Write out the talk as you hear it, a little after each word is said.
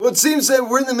it seems that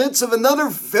we're in the midst of another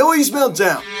Phillies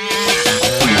meltdown.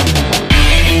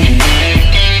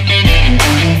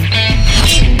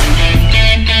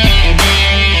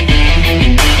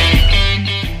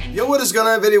 Yo, what is going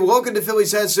on, everybody? Welcome to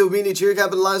Phillies Head Still Media. Cheer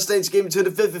cap of last night's game to the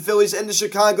 5th of Phillies and the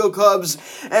Chicago Cubs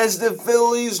as the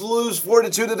Phillies lose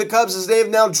 4-2 to the Cubs as they have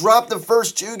now dropped the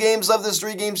first two games of this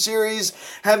three-game series,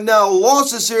 have now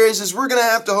lost the series as we're going to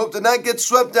have to hope to not get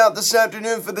swept out this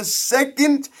afternoon for the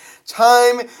second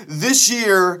time this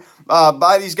year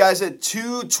by these guys at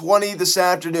 2:20 this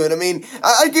afternoon. I mean,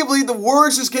 I can't believe the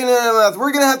words just came out of my mouth.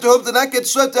 We're going to have to hope to not get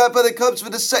swept out by the Cubs for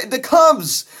the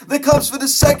Cubs for the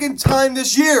second time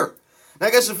this year.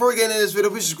 Now, guys, before we get into this video,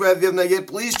 please subscribe if you have not yet.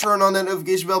 Please turn on that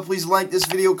notification bell. Please like this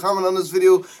video, comment on this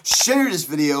video, share this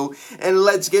video, and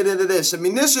let's get into this. I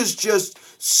mean, this is just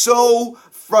so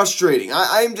frustrating.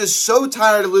 I'm just so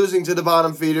tired of losing to the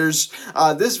bottom feeders.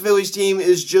 This Phillies team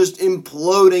is just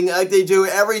imploding like they do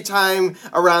every time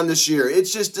around this year.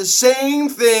 It's just the same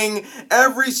thing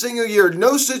every single year.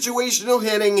 No situational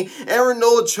hitting. Aaron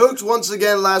Nola choked once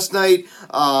again last night.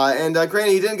 And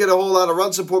granted, he didn't get a whole lot of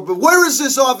run support. But where is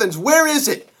this offense? Where is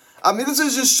it? I mean, this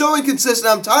is just so inconsistent.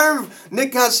 I'm tired of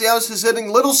Nick Castellanos just hitting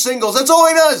little singles. That's all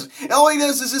he does. All he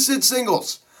does is just hit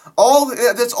singles.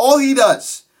 That's all he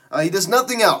does. He does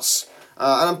nothing else.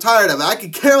 And I'm tired of it. I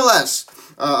could care less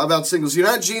about singles. You're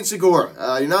not Gene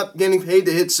Segura. You're not getting paid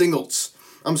to hit singles.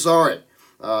 I'm sorry.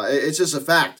 It's just a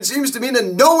fact. It seems to me that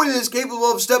no one is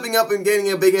capable of stepping up and getting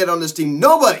a big hit on this team.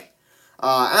 Nobody.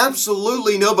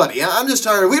 Absolutely nobody. I'm just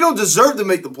tired. We don't deserve to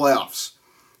make the playoffs.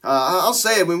 I'll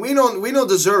say it. I mean, we don't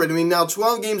deserve it. I mean, now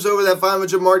 12 games over that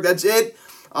 500 mark. That's it.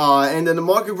 And then the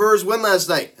Milwaukee Brewers win last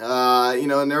night,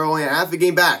 and they're only a half a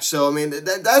game back. So, I mean,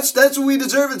 that's what we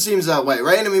deserve, it seems that way,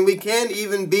 right? I mean, we can't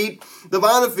even beat the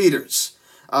bottom feeders.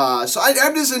 So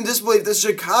I'm just in disbelief. The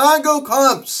Chicago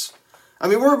Cubs, I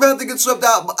mean, we're about to get swept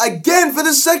out again for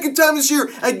the second time this year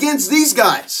against these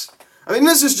guys. I mean,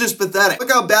 this is just pathetic.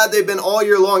 Look how bad they've been all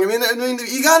year long. I mean,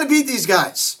 you got to beat these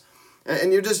guys.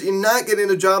 And you're not getting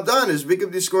the job done. As we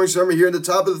get the scoring summary here in the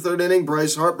top of the third inning,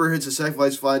 Bryce Harper hits a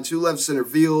sacrifice fly to left center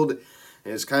field.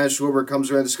 And as Kyle Schwarber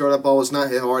comes around to score, that ball was not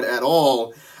hit hard at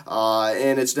all.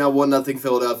 And it's now 1-0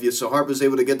 Philadelphia. So Harper's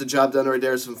able to get the job done right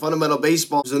there. Some fundamental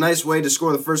baseball. It was a nice way to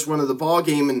score the first one of the ball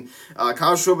game. And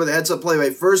Kyle Schwarber, the heads-up play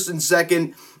right first and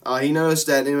second. He noticed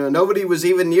that nobody was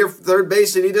even near third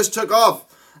base, and he just took off.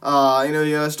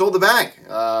 He stole the bag.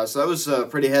 So that was a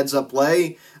pretty heads-up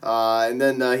play. And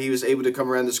then he was able to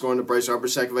come around to score on the Bryce Harper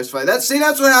sacrifice fly. That's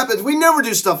what happens. We never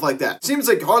do stuff like that. It seems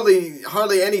like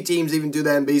hardly any teams even do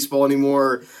that in baseball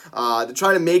anymore to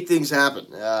try to make things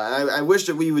happen. I wish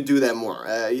that we would do that more.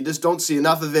 You just don't see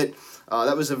enough of it.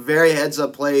 That was a very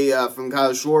heads-up play from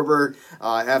Kyle Schwarber,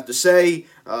 I have to say.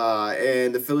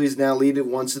 And the Phillies now lead it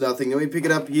 1-0. Then we pick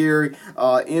it up here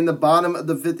in the bottom of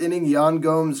the fifth inning. Yan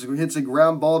Gomes hits a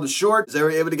ground ball to short. They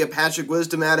were able to get Patrick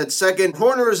Wisdom out at second.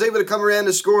 Horner was able to come around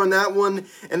to score on that one,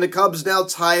 and the Cubs now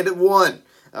tie it at 1.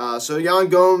 So Yan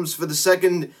Gomes, for the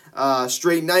second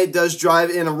straight night, does drive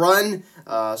in a run.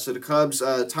 So the Cubs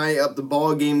tie up the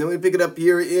ball game. Then we pick it up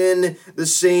here in the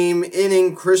same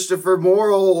inning. Christopher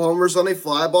Morrill homers on a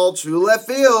fly ball to left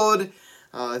field.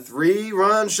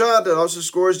 3-run shot that also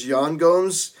scores Yan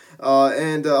Gomes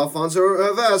and Alfonso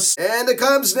Rivas. And the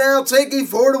Cubs now take a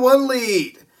 4-1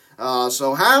 lead.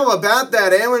 So how about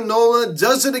that? Aaron Nola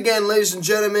does it again, ladies and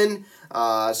gentlemen.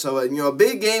 A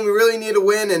big game. We really need a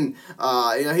win, and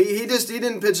he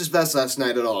didn't pitch his best last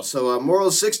night at all. So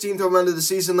Morrill's 16th home run of the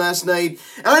season last night,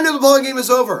 and I knew the ball game was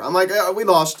over. I'm like, we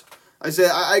lost. I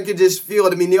said I could just feel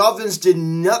it. I mean, the offense did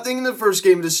nothing in the first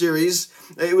game of the series.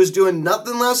 It was doing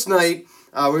nothing last night.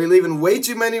 We were leaving way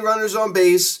too many runners on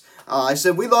base. I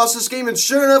said we lost this game, and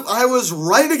sure enough, I was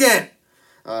right again.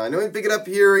 Now we pick it up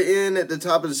here in at the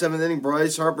top of the seventh inning.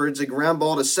 Bryce Harper hits a ground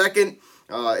ball to second.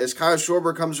 As Kyle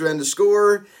Schwarber comes around to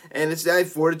score, and it's a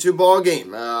 4-2 ball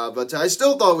game. But I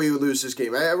still thought we would lose this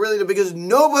game. I really did, because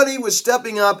nobody was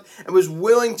stepping up and was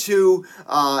willing to,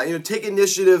 take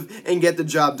initiative and get the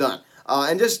job done.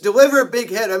 And just deliver a big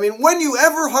hit. I mean, when you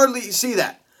ever hardly see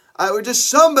that? Or just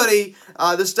somebody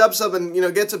that steps up and,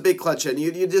 gets a big clutch hit.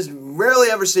 You just rarely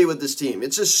ever see it with this team.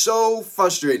 It's just so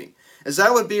frustrating. As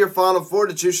that would be your final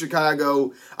 4-2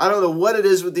 Chicago. I don't know what it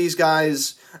is with these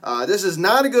guys. This is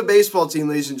not a good baseball team,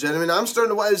 ladies and gentlemen. I'm starting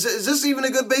to wonder, is this even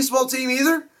a good baseball team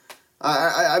either?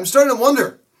 I'm starting to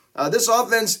wonder. This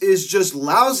offense is just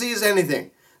lousy as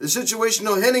anything. The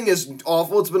situational hitting is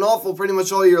awful. It's been awful pretty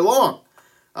much all year long.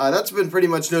 That's been pretty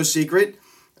much no secret.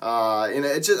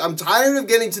 I'm tired of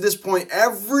getting to this point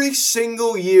every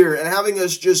single year and having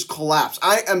us just collapse.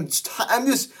 I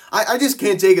just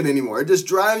can't take it anymore. It just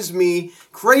drives me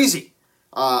crazy.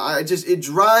 It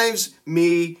drives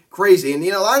me crazy. And,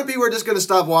 a lot of people are just going to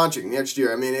stop watching next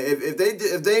year. I mean,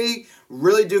 if they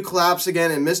really do collapse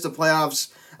again and miss the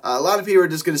playoffs, a lot of people are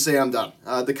just going to say, I'm done.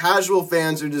 The casual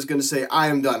fans are just going to say, I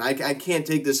am done. I can't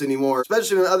take this anymore.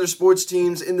 Especially when other sports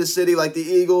teams in the city, like the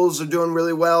Eagles, are doing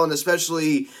really well, and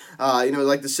especially,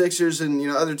 like the Sixers and,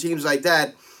 other teams like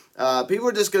that. People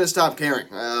are just going to stop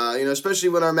caring, especially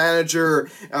when our manager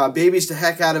babies the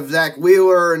heck out of Zach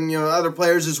Wheeler and, other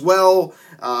players as well.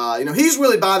 He's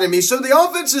really bothering me. So the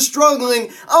offense is struggling.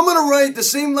 I'm going to write the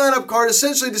same lineup card,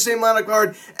 essentially the same lineup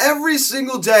card every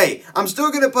single day. I'm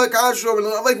still going to put Kyle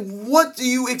Schwarber. I'm like, what do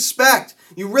you expect?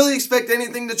 You really expect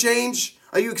anything to change?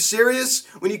 Are you serious?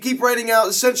 When you keep writing out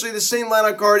essentially the same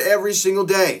lineup card every single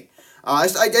day. I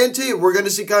guarantee you, we're going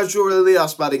to see Kyle Schwarber in the leadoff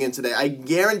spot again today. I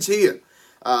guarantee you.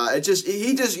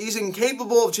 He's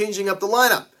incapable of changing up the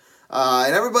lineup.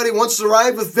 And everybody wants to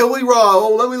ride with Philly Rob.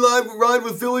 Oh, let me ride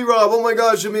with Philly Rob. Oh my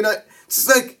gosh, it's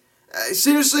like,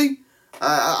 seriously?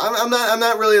 I'm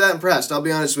not really that impressed, I'll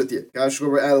be honest with you. Kyle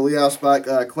Schwarber out of the leadoff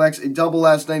spot, collects a double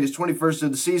last night, his 21st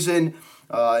of the season,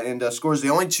 and scores the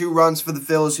only 2 runs for the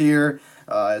Phillies here.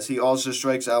 As he also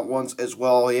strikes out once as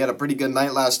well. He had a pretty good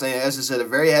night last night. As I said, a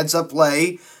very heads-up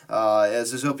play.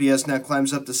 As his OPS now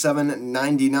climbs up to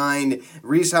 799.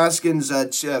 Rhys Hoskins,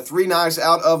 3 knocks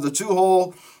out of the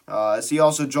 2-hole. As he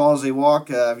also draws a walk.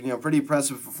 Pretty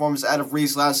impressive performance out of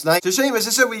Rhys last night. It's a shame, as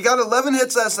I said, we got 11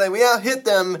 hits last night. We out-hit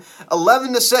them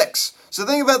 11-6. So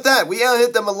think about that. We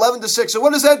out-hit them 11-6. So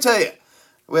what does that tell you?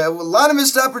 We have a lot of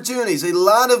missed opportunities.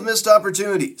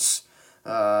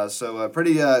 So a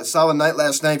pretty solid night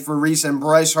last night for Rhys, and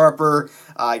Bryce Harper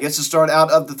gets to start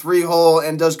out of the 3-hole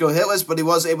and does go hitless, but he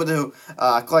was able to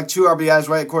collect 2 RBIs,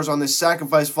 right, of course, on this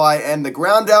sacrifice fly and the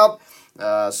ground out.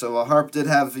 So Harp did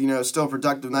have, still a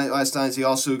productive night last night. He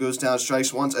also goes down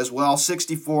strikes once as well.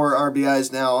 64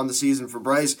 RBIs now on the season for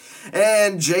Bryce.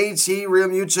 And JT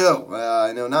Realmuto,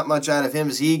 not much out of him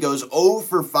as he goes 0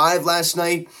 for 5 last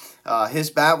night. His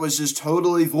bat was just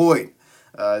totally void.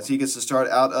 As he gets to start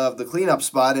out of the cleanup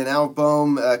spot, and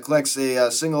Outbohm collects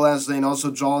a single last night, also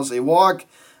draws a walk.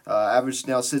 Average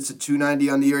now sits at 290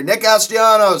 on the year. Nick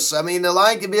Castellanos, the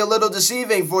line can be a little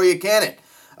deceiving for you, can it?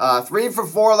 3 for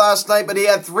 4 last night, but he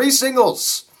had 3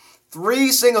 singles.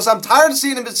 3 singles. I'm tired of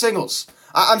seeing him in singles.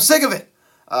 I'm sick of it.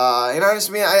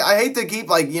 Honestly, I hate to keep,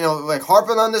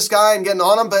 harping on this guy and getting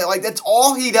on him, but, that's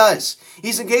all he does.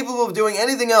 He's incapable of doing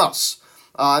anything else.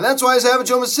 And that's why his average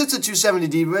almost sits at 270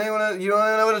 deep. You want to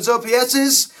know what his OPS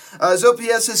is? His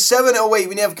OPS is 708.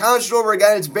 When you have Kyle Schwarber, a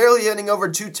guy that's barely hitting over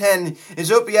 210,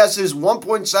 his OPS is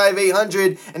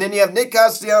 1.5800. And then you have Nick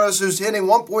Castellanos, who's hitting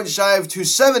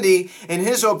 270, and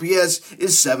his OPS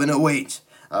is 708.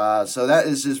 So that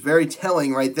is just very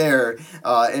telling right there.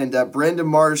 And Brandon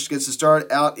Marsh gets to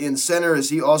start out in center as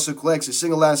he also collects a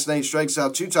single last night, strikes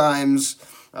out 2 times.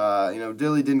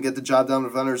 Dilly didn't get the job done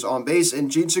with runners on base.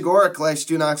 And Gene Segura collects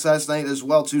 2 knocks last night as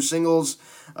well, 2 singles.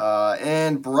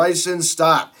 And Bryson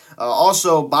Stott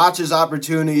also botches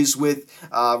opportunities with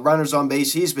runners on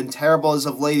base. He's been terrible as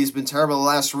of late. He's been terrible the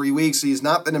last 3 weeks. He's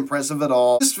not been impressive at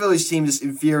all. This Phillies team just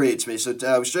infuriates me. So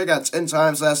we struck out 10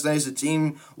 times last night as a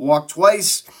team, walked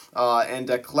twice, and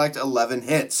collect 11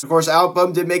 hits. Of course,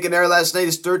 Outbohm did make an error last night,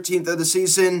 his 13th of the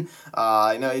season.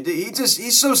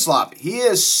 He's so sloppy. He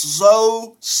is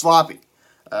so sloppy.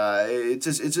 It's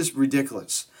just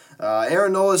ridiculous.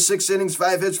 Aaron Nola, 6 innings,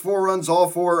 5 hits, 4 runs, all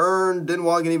 4 earned. Didn't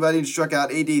walk anybody and struck out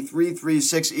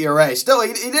 3.36 ERA. Still,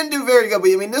 he didn't do very good,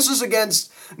 but this is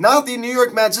against not the New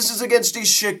York Mets. This is against the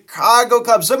Chicago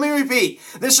Cubs. Let me repeat,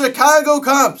 the Chicago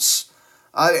Cubs.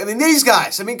 These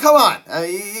guys. Come on.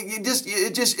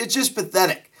 It's just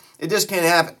pathetic. It just can't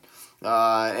happen.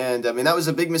 That was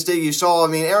a big mistake you saw.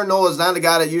 Aaron Nola is not a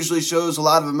guy that usually shows a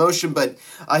lot of emotion, but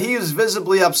he was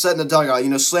visibly upset in the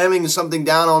dugout. Slamming something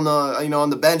down on the on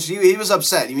the bench. He was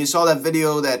upset. You saw that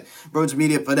video that Rhodes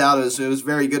Media put out. It was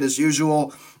very good as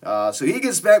usual. So he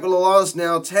gets back with a loss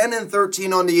now,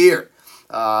 10-13 on the year.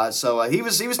 So he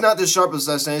was not the sharpest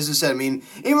last night, as I said. Even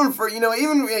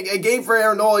a game for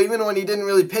Aaron Nola, even when he didn't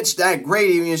really pitch that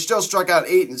great, he still struck out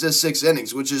 8 in just 6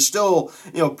 innings, which is still,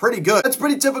 pretty good. That's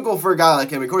pretty typical for a guy like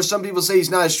him. Of course, some people say he's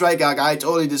not a strikeout guy. I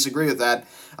totally disagree with that.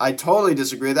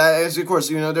 As of course,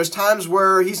 there's times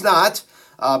where he's not,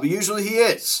 but usually he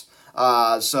is.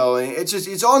 So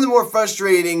it's all the more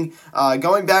frustrating,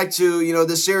 going back to,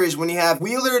 this series when you have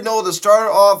Wheeler and Nola to start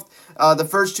off the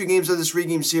first 2 games of this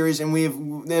 3-game series, and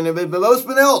they've both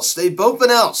been else. They've both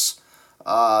been else.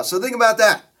 So think about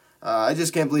that. I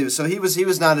just can't believe it. So he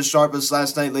was not as sharp as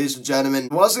last night, ladies and gentlemen.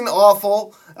 It wasn't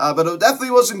awful, but it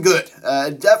definitely wasn't good.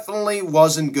 It definitely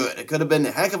wasn't good. It could have been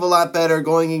a heck of a lot better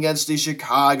going against the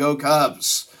Chicago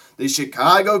Cubs. The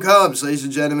Chicago Cubs, ladies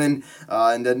and gentlemen.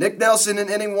 And Nick Nelson in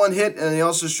inning 1 hit, and he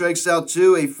also strikes out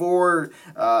 2, a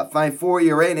 5.4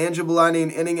 ERA, and Andrew Bellini in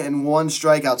inning and 1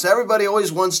 strikeout. So everybody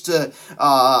always wants to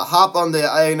hop on the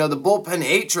the bullpen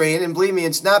hate train, and believe me,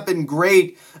 it's not been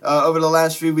great over the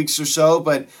last few weeks or so.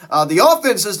 But the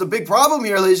offense is the big problem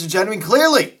here, ladies and gentlemen.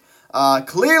 Clearly,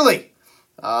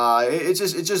 it's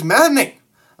just maddening.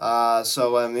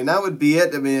 That would be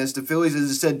it. I mean, as the Phillies,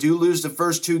 as I said, do lose the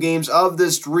first 2 games of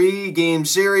this 3-game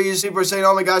series. People are saying,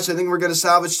 oh my gosh, I think we're going to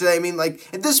salvage today. I mean, like,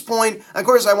 at this point, of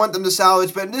course I want them to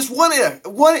salvage, but just what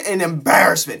an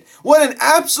embarrassment. What an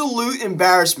absolute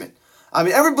embarrassment. I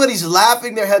mean, everybody's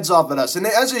laughing their heads off at us, and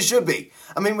as they should be.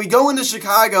 I mean, we go into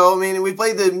Chicago, we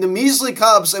played the measly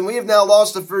Cubs, and we have now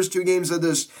lost the first 2 games of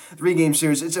this 3-game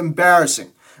series. It's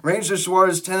embarrassing. Ranger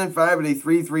Suarez 10-5 at a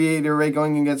 3.38 ERA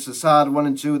going against Assad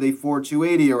 1-2 with a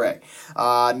 4.28 ERA.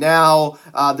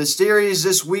 The series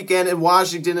this weekend in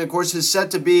Washington, of course, is set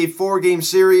to be a 4-game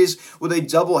series with a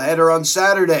doubleheader on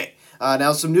Saturday.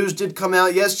 Now, some news did come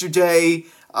out yesterday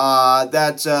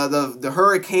that the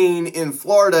hurricane in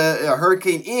Florida,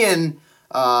 Hurricane Ian,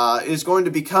 is going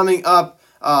to be coming up.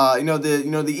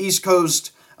 The East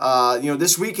Coast,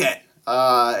 this weekend,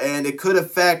 and it could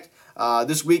affect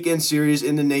this weekend series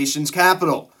in the nation's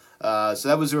capital. So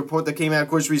that was a report that came out. Of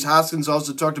course, Reese Hoskins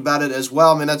also talked about it as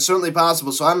well. I mean, that's certainly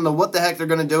possible. So I don't know what the heck they're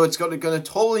going to do. It's going to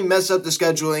totally mess up the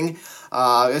scheduling.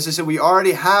 As I said, we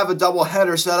already have a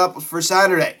doubleheader set up for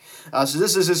Saturday. So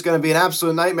this is just going to be an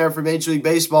absolute nightmare for Major League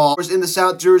Baseball. Of course, in the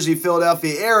South Jersey,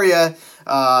 Philadelphia area,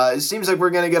 it seems like we're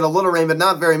going to get a little rain, but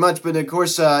not very much. But of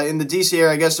course, in the DC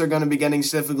area, I guess they're going to be getting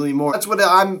significantly more. That's what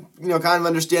I'm, kind of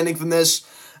understanding from this.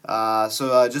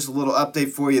 So just a little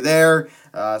update for you there.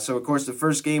 So, of course, the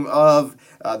first game of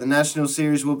the National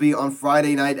Series will be on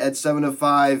Friday night at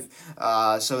 7:05.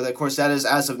 Of course, that is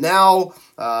as of now.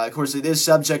 Of course, it is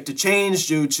subject to change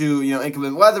due to,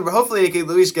 inclement weather, but hopefully they can at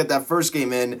least get that first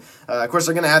game in. Of course,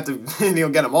 they're going to have to,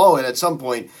 get them all in at some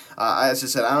point. As I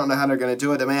said, I don't know how they're going to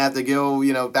do it. They may have to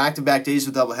go, back-to-back days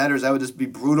with doubleheaders. That would just be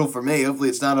brutal for me. Hopefully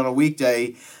it's not on a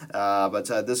weekday. But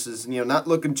this is, not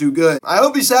looking too good. I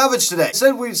hope he salvaged today. I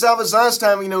said we salvaged last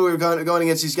time, we were going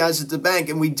against these guys at the bank,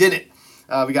 and we didn't.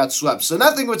 We got swept. So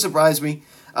nothing would surprise me.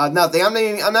 Nothing. I'm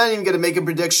not even going to make a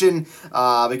prediction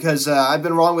because I've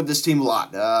been wrong with this team a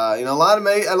lot. A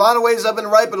lot of ways I've been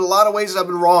right, but a lot of ways I've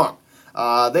been wrong.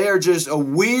 They are just a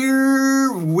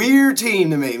weird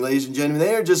team to me, ladies and gentlemen.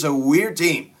 They are just a weird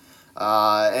team.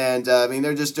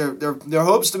 They're just their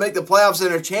hopes to make the playoffs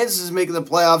and their chances of making the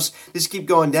playoffs just keep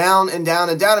going down and down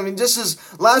and down. I mean, just as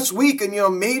last week,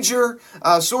 and major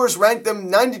source ranked them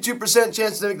 92%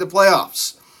 chance to make the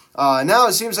playoffs. Now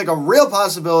it seems like a real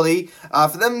possibility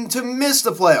for them to miss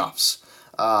the playoffs.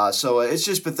 So it's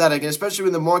just pathetic, and especially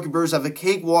when the Milwaukee Brewers have a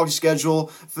cakewalk schedule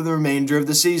for the remainder of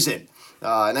the season.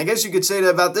 And I guess you could say that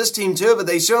about this team too, but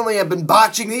they certainly have been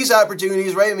botching these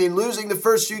opportunities, right? I mean, losing the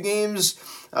first 2 games,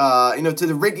 to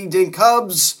the rinky-dink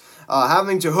Cubs,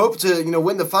 having to hope to,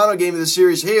 win the final game of the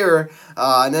series here,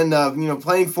 and then,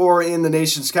 playing for in the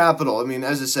nation's capital. I mean,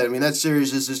 as I said, that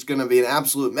series is just going to be an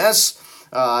absolute mess.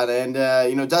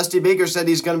 Dusty Baker said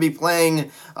he's going to be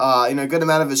playing, a good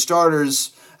amount of his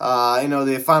starters,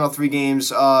 the final 3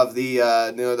 games of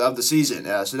the season.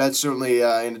 So that's certainly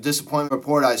a disappointing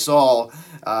report I saw.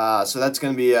 So that's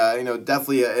going to be,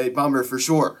 definitely a bummer for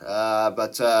sure.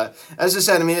 But as I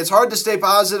said, it's hard to stay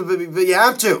positive, but you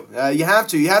have to. You have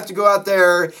to go out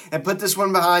there and put this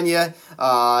one behind you,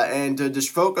 and to just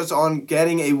focus on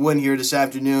getting a win here this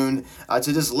afternoon,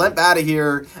 to just limp out of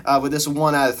here with this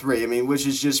 1 out of 3. Which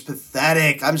is just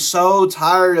pathetic. I'm so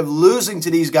tired of losing to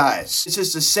these guys. It's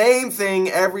just the same thing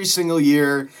every single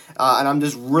year, and I'm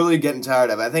just really getting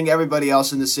tired of it. I think everybody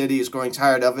else in the city is growing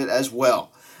tired of it as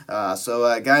well.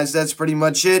 Guys, that's pretty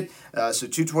much it. So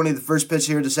 2:20 the first pitch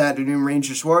here this afternoon.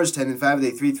 Ranger Suarez 10-5 with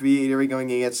a 3.38 ERA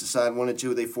going against the side 1-2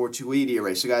 with a 4.28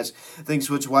 ERA. So guys, thanks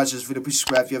so much for watching this video. Please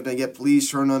subscribe if you haven't done yet. Please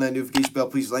turn on that notification bell.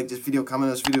 Please like this video, comment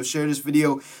on this video, share this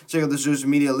video. Check out the social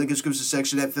media link in the description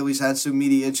section at Phillies Hot Stove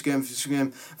Media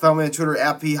Instagram. Follow me on Twitter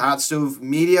at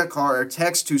 @PHotStoveMedia. Call or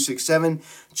text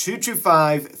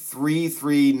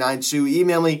 267-225-3392.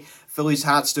 Email me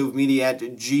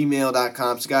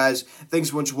PhilliesHotStoveMedia@gmail.com. So guys, thanks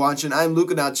so much for watching. I'm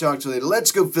Luke, and I'll talk to you later.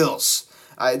 Let's go Phils.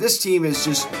 This team is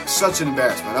just such an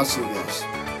embarrassment. I'll see you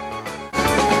guys.